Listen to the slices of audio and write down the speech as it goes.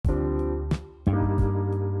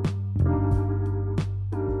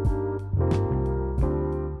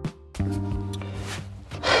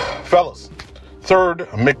Fellas, third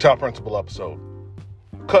MGTOW principle episode.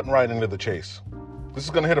 Cutting right into the chase. This is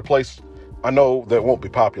going to hit a place I know that won't be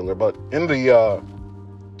popular, but in the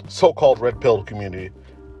so-called red pill community,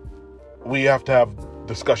 we have to have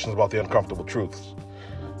discussions about the uncomfortable truths.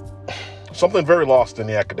 Something very lost in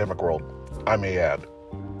the academic world, I may add.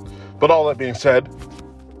 But all that being said,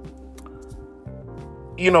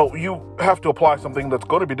 you have to apply something that's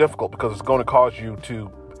going to be difficult because it's going to cause you to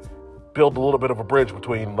build a little bit of a bridge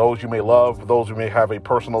between those you may love, those who may have a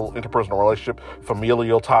interpersonal relationship,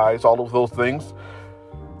 familial ties, all of those things.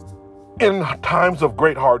 In times of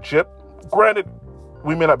great hardship, granted,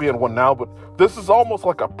 we may not be in one now, but this is almost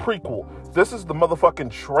like a prequel. This is the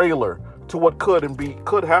motherfucking trailer to what could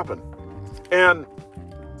happen. And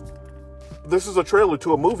this is a trailer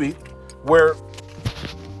to a movie where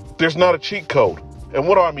there's not a cheat code. And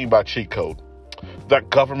what do I mean by cheat code? That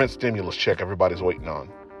government stimulus check everybody's waiting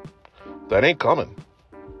on. That ain't coming.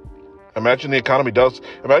 Imagine the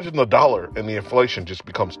dollar and the inflation just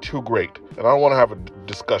becomes too great. And I don't want to have a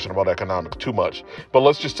discussion about economics too much. But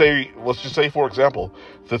let's just say, for example,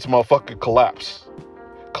 this motherfucking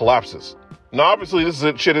collapses. Now, obviously,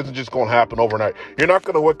 shit isn't just going to happen overnight. You're not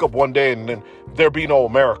going to wake up one day and then there be no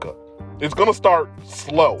America. It's going to start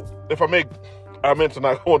slow. I meant to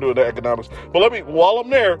not go into the economics. But while I'm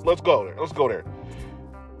there, let's go there.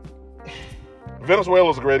 Venezuela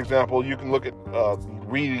is a great example. You can look at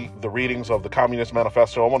the readings of the Communist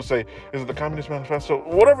Manifesto. I want to say, is it the Communist Manifesto?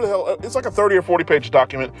 Whatever the hell. It's like a 30 or 40 page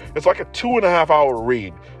document. It's like a 2.5 hour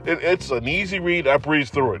read. It's an easy read. I breeze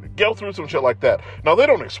through it. Go through some shit like that. Now, they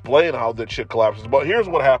don't explain how that shit collapses, but here's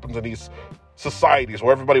what happens in these societies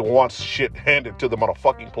where everybody wants shit handed to them on a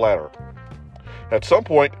fucking platter. At some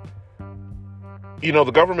point,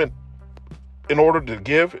 the government, in order to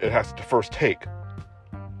give, it has to first take.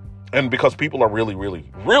 And because people are really, really,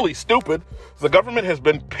 really stupid, the government has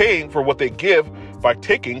been paying for what they give by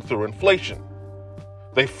taking through inflation.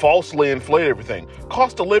 They falsely inflate everything.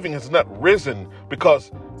 Cost of living has not risen because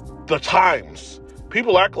the times.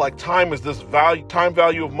 People act like time is this time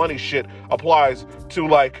value of money shit applies to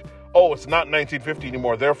it's not 1950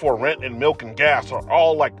 anymore. Therefore, rent and milk and gas are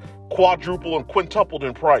all quadruple and quintupled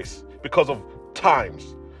in price because of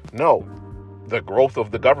times. No. The growth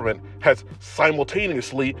of the government has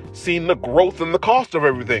simultaneously seen the growth in the cost of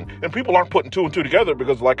everything. And people aren't putting two and two together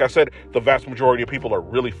because, like I said, the vast majority of people are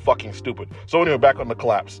really fucking stupid. So anyway, back on the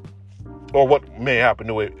collapse. Or what may happen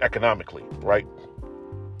to it economically, right?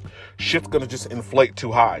 Shit's gonna just inflate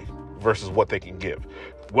too high versus what they can give.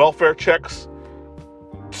 Welfare checks,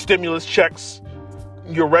 stimulus checks,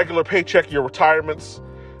 your regular paycheck, your retirements.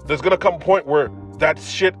 There's gonna come a point where that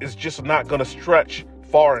shit is just not gonna stretch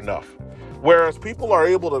far enough. Whereas people are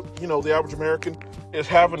able to, the average American is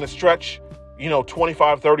having to stretch,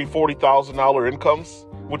 $25,000, $30,000, $40,000 incomes,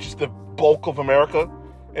 which is the bulk of America,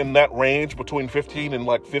 in that range between 15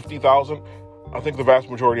 and 50,000. I think the vast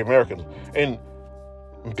majority of Americans. And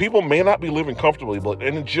people may not be living comfortably, but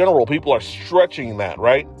in general, people are stretching that,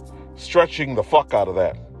 right? Stretching the fuck out of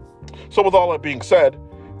that. So with all that being said,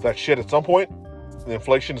 that shit at some point, the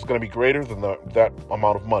inflation is going to be greater than that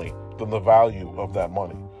amount of money, than the value of that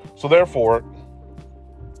money. So therefore,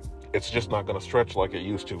 it's just not going to stretch like it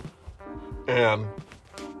used to. And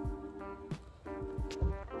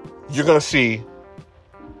you're going to see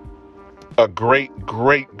a great,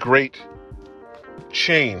 great, great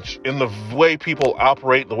change in the way people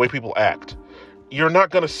operate, the way people act. You're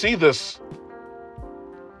not going to see this,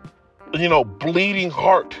 bleeding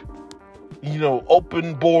heart,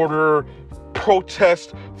 open border,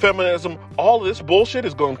 protest, feminism. All this bullshit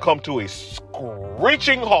is going to come to a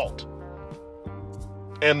screeching halt.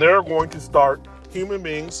 And they're going to start, human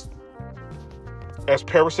beings, as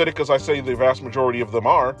parasitic as I say the vast majority of them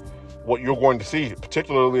are, what you're going to see,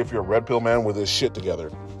 particularly if you're a red pill man with his shit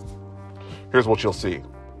together. Here's what you'll see.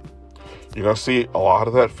 You're going to see a lot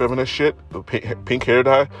of that feminist shit, the pink hair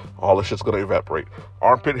dye, all this shit's going to evaporate.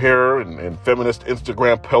 Armpit hair and feminist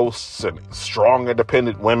Instagram posts and strong,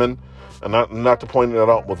 independent women, and not to point it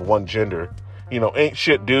out with one gender. Ain't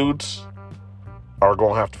shit dudes are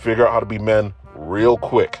going to have to figure out how to be men real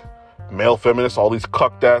quick. Male feminists, all these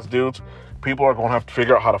cucked ass dudes, people are going to have to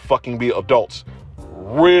figure out how to fucking be adults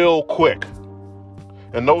real quick.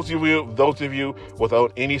 And those of you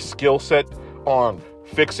without any skill set on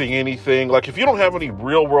fixing anything, if you don't have any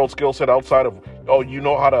real world skill set outside of, how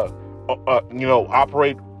to,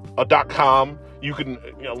 operate a .com, you can,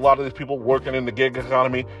 a lot of these people working in the gig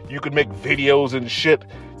economy, you can make videos and shit.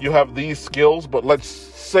 You have these skills, but let's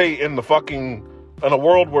say in the fucking In a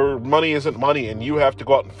world where money isn't money and you have to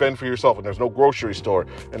go out and fend for yourself, and there's no grocery store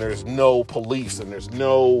and there's no police and there's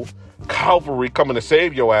no cavalry coming to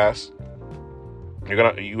save your ass,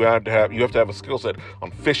 you have to have a skill set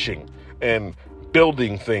on fishing and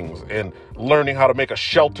building things and learning how to make a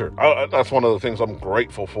shelter. That's one of the things I'm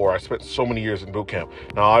grateful for. I spent so many years in boot camp.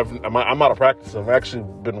 Now I'm out of practice. I've actually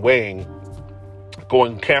been weighing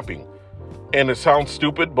going camping. And it sounds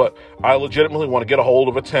stupid, but I legitimately want to get a hold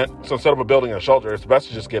of a tent. So instead of building a shelter, it's best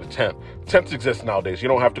to just get a tent. Tents exist nowadays. You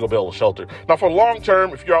don't have to go build a shelter. Now, for long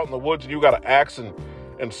term, if you're out in the woods and you got an axe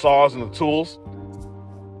and saws and the tools,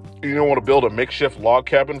 you don't want to build a makeshift log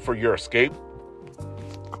cabin for your escape,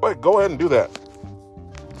 go ahead and do that.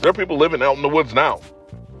 There are people living out in the woods now.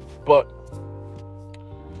 But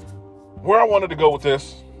where I wanted to go with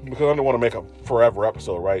this, because I don't want to make a forever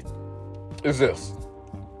episode, right, is this.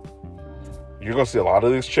 You're going to see a lot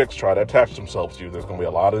of these chicks try to attach themselves to you. There's going to be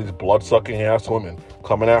a lot of these blood-sucking ass women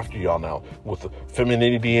coming after y'all now with the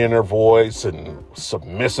femininity in their voice and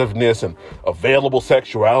submissiveness and available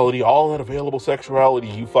sexuality. All that available sexuality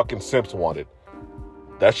you fucking simps wanted.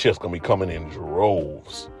 That shit's going to be coming in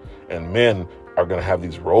droves. And men are going to have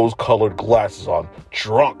these rose-colored glasses on,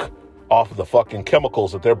 drunk off of the fucking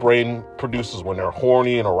chemicals that their brain produces when they're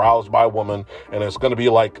horny and aroused by a woman. And it's going to be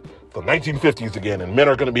like the 1950s again. And men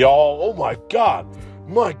are going to be all, oh my God,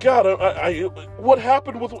 what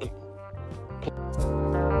happened with...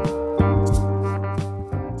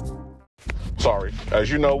 Sorry. As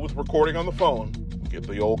you know, with recording on the phone, get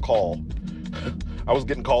the old call. I was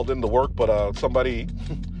getting called into work, but somebody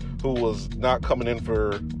who was not coming in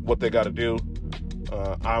for what they got to do,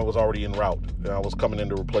 I was already en route, and I was coming in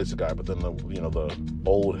to replace a guy. But then the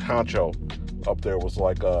old honcho up there was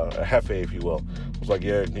like a jefe, if you will. Was like,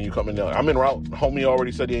 yeah, can you come in? I'm en route. Homie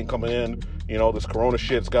already said he ain't coming in. You know, this Corona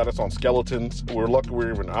shit's got us on skeletons. We're lucky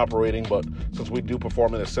we're even operating, but since we do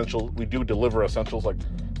perform an essential, we do deliver essentials like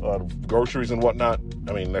groceries and whatnot.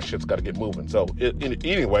 I mean, that shit's got to get moving. So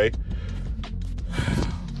anyway,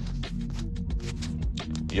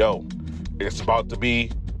 yo, it's about to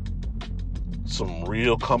be some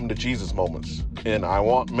real come to Jesus moments. And I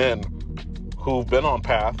want men who've been on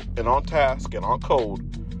path and on task and on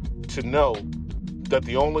code to know that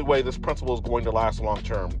the only way this principle is going to last long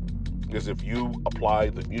term is if you apply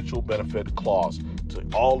the mutual benefit clause to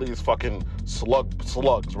all these fucking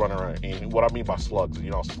slugs running around. And what I mean by slugs,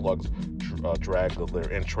 slugs drag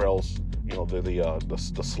their entrails. They're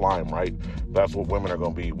the slime, right? That's what women are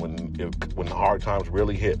going to be when the hard times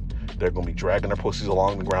really hit. They're going to be dragging their pussies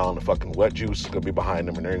along the ground. The fucking wet juice is going to be behind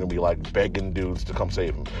them, and they're going to be like begging dudes to come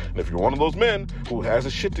save them. And if you're one of those men who has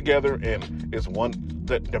his shit together and is one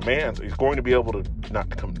that demands, he's going to be able to not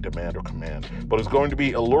demand or command, but it's going to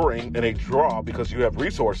be alluring and a draw because you have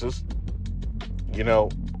resources,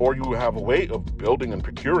 or you have a way of building and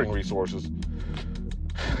procuring resources.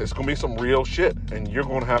 It's going to be some real shit, and you're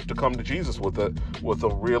going to have to come to Jesus with the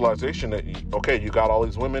realization that, okay, you got all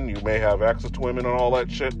these women, you may have access to women and all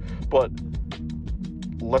that shit, but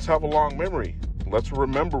let's have a long memory. Let's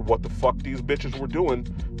remember what the fuck these bitches were doing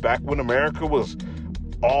back when America was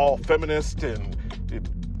all feminist and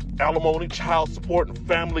alimony, child support, and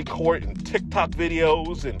family court, and TikTok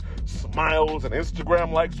videos, and smiles, and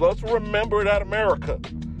Instagram likes. Let's remember that America.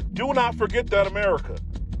 Do not forget that America.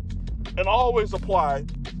 And always apply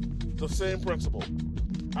the same principle.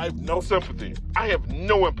 I have no sympathy. I have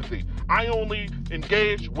no empathy. I only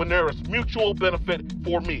engage when there is mutual benefit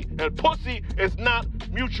for me. And pussy is not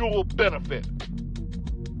mutual benefit.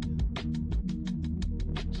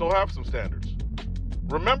 So have some standards.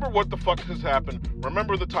 Remember what the fuck has happened.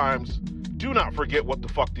 Remember the times. Do not forget what the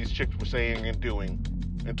fuck these chicks were saying and doing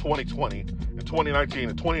in 2020, in 2019,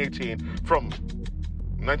 and 2018 from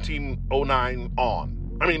 1909 on.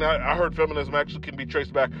 I mean, I heard feminism actually can be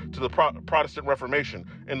traced back to the Protestant Reformation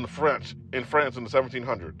in France in the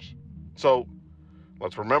 1700s. So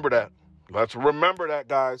let's remember that. Let's remember that,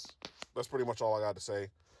 guys. That's pretty much all I got to say.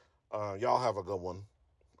 Y'all have a good one.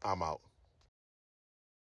 I'm out.